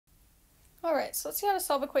Alright, so let's see how to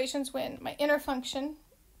solve equations when my inner function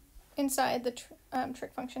inside the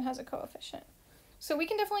trig function has a coefficient. So we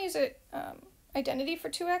can definitely use an identity for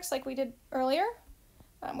 2x like we did earlier.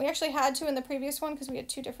 We actually had to in the previous one because we had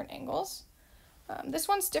two different angles. This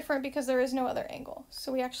one's different because there is no other angle,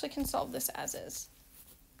 so we actually can solve this as is.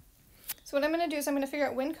 So what I'm going to do is I'm going to figure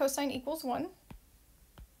out when cosine equals 1.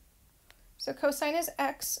 So cosine is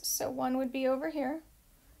x, so 1 would be over here.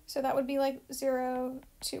 So that would be like 0,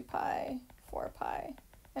 2 pi, 4 pi,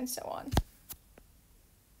 and so on.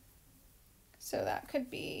 So that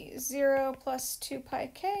could be 0 plus 2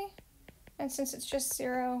 pi k, and since it's just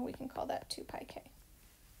 0, we can call that 2 pi k.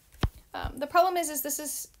 The problem is this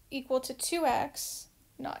is equal to 2x,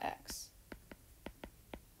 not x.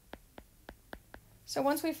 So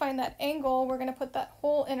once we find that angle, we're going to put that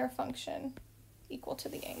whole inner function equal to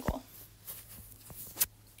the angle.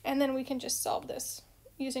 And then we can just solve this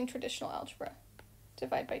using traditional algebra.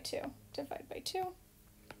 Divide by 2, divide by 2.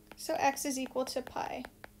 So x is equal to pi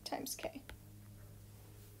times k.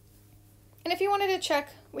 And if you wanted to check,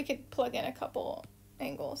 we could plug in a couple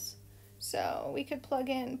angles. So we could plug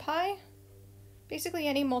in pi. Basically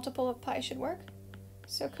any multiple of pi should work.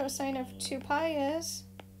 So cosine of 2 pi is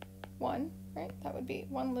 1, right? That would be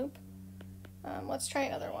 1 loop. Let's try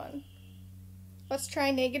another one. Let's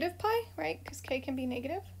try negative pi, right? Because k can be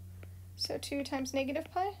negative. So 2 times negative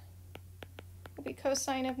pi will be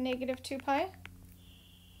cosine of negative 2 pi,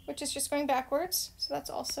 which is just going backwards. So that's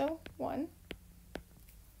also 1.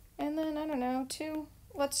 And then, I don't know, 2.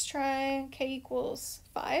 Let's try k equals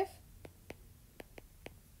 5.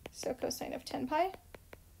 So cosine of 10 pi,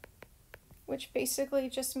 which basically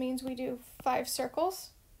just means we do 5 circles.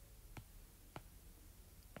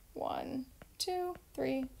 1, 2,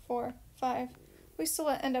 3, 4, 5. We still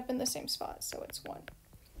end up in the same spot, so it's 1.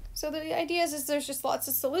 So the idea is there's just lots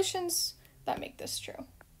of solutions that make this true.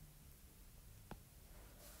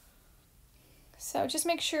 So just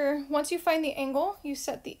make sure once you find the angle, you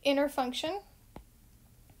set the inner function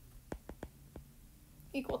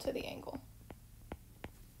equal to the angle.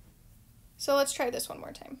 So let's try this one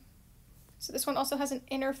more time. So this one also has an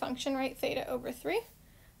inner function, right? Theta over 3.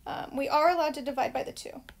 We are allowed to divide by the 2.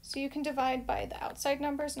 So you can divide by the outside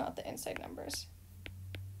numbers, not the inside numbers.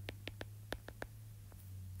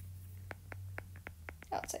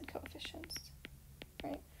 Outside coefficients,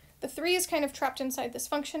 right? The 3 is kind of trapped inside this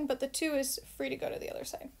function, but the 2 is free to go to the other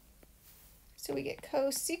side. So we get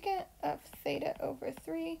cosecant of theta over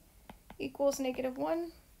 3 equals negative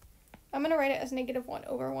 1. I'm going to write it as negative 1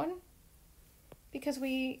 over 1 because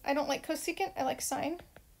I don't like cosecant, I like sine,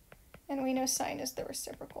 and we know sine is the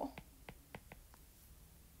reciprocal.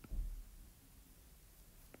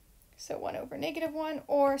 So 1 over negative 1,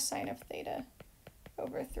 or sine of theta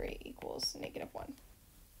over 3 equals negative 1.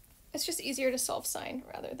 It's just easier to solve sine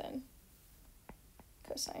rather than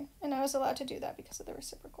cosine. And I was allowed to do that because of the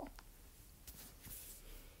reciprocal.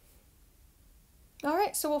 All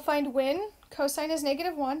right, so we'll find when cosine is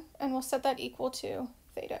negative 1, and we'll set that equal to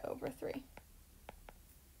theta over 3.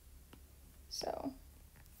 So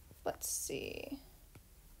let's see.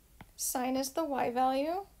 Sine is the y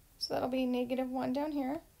value, so that'll be negative 1 down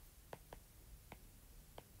here,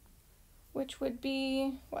 which would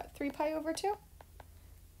be, what, 3 pi over 2?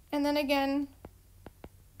 And then again,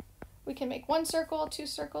 we can make 1 circle, 2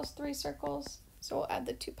 circles, 3 circles, so we'll add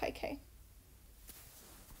the 2 pi k.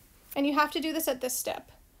 And you have to do this at this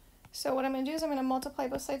step. So what I'm going to do is I'm going to multiply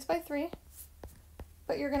both sides by 3,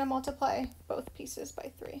 but you're going to multiply both pieces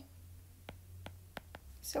by 3.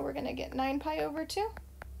 So we're going to get 9 pi over 2,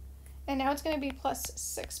 and now it's going to be plus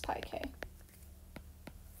 6 pi k.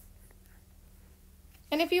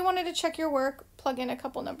 And if you wanted to check your work, plug in a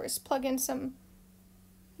couple numbers. Plug in some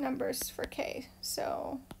numbers for k.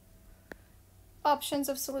 So options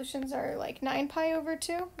of solutions are like 9 pi over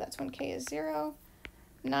 2, that's when k is 0.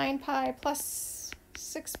 9 pi plus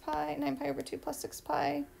 6 pi, 9 pi over 2 plus 6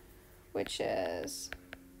 pi, which is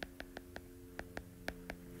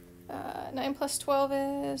 9 plus 12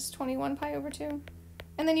 is 21 pi over 2.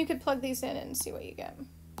 And then you could plug these in and see what you get.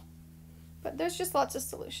 But there's just lots of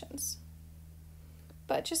solutions.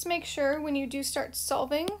 But just make sure when you do start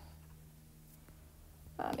solving,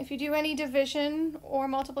 if you do any division or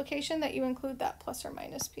multiplication, that you include that plus or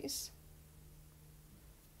minus piece.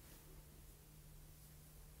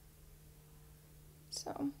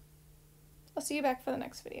 So I'll see you back for the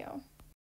next video.